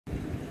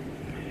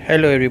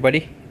Hello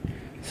everybody.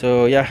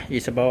 So yeah,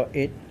 it's about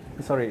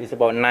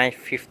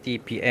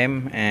 9:50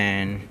 p.m.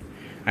 and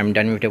I'm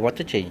done with the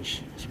water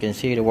change. As you can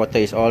see, the water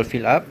is all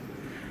filled up,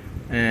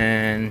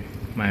 and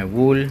my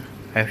wool,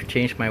 I've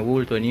changed my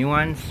wool to new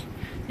ones,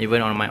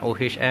 even on my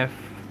OHF,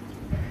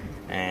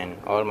 and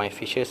all my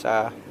fishes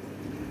are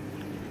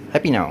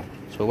happy now.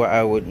 So what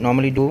I would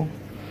normally do,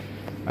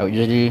 I would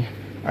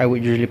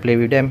usually play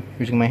with them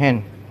using my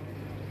hand,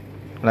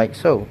 like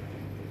so.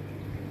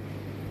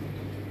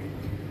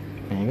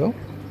 There you go.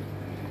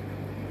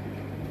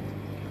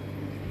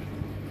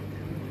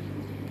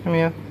 Come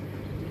here.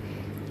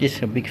 This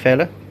is a big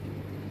fella.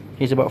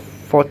 He's about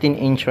 14"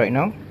 right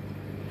now.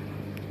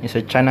 It's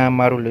a Channa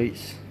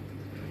Marulioides.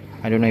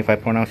 I don't know if I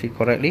pronounce it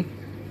correctly,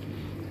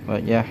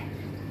 but yeah.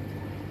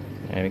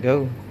 There we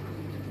go.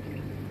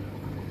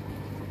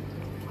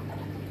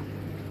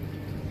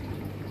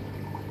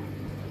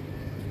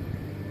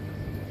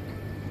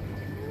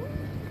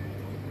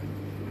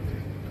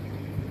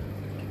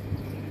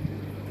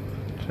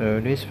 So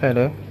this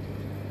fella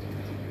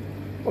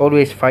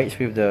always fights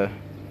with the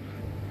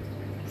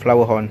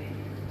Flowerhorn.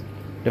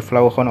 The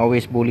Flowerhorn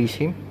always bullies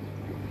him.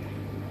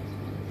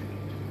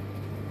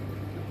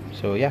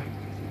 So yeah,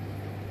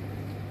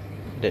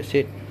 that's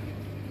it.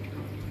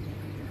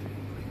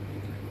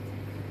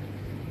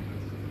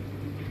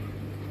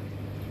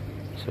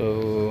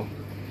 So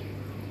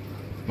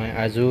my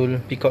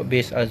Azul, Peacock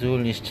based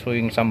Azul, is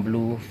showing some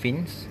blue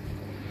fins.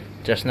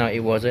 Just now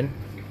it wasn't.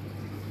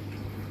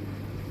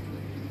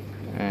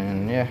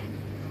 And yeah,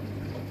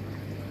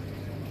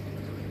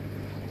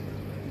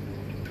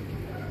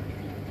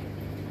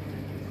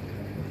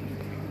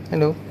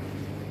 hello.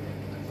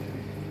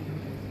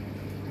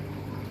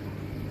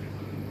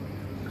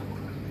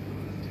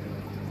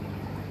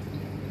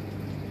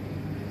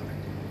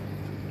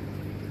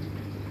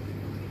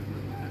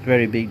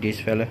 Very big, this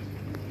fella.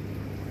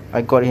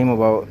 I got him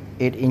about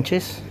 8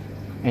 inches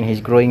and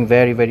he's growing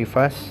very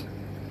fast.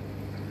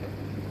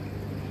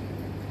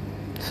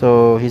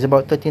 So he's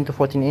about 13 to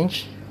 14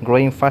 inch,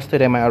 growing faster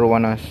than my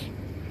Arowanas.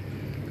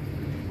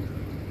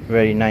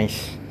 Very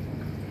nice.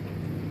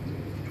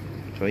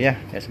 So yeah,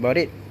 that's about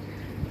it.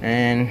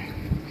 And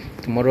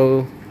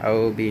tomorrow I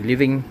will be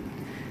leaving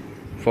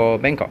for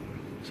Bangkok.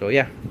 So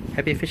yeah,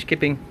 happy fish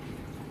keeping.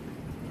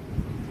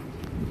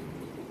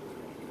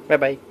 Bye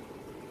bye.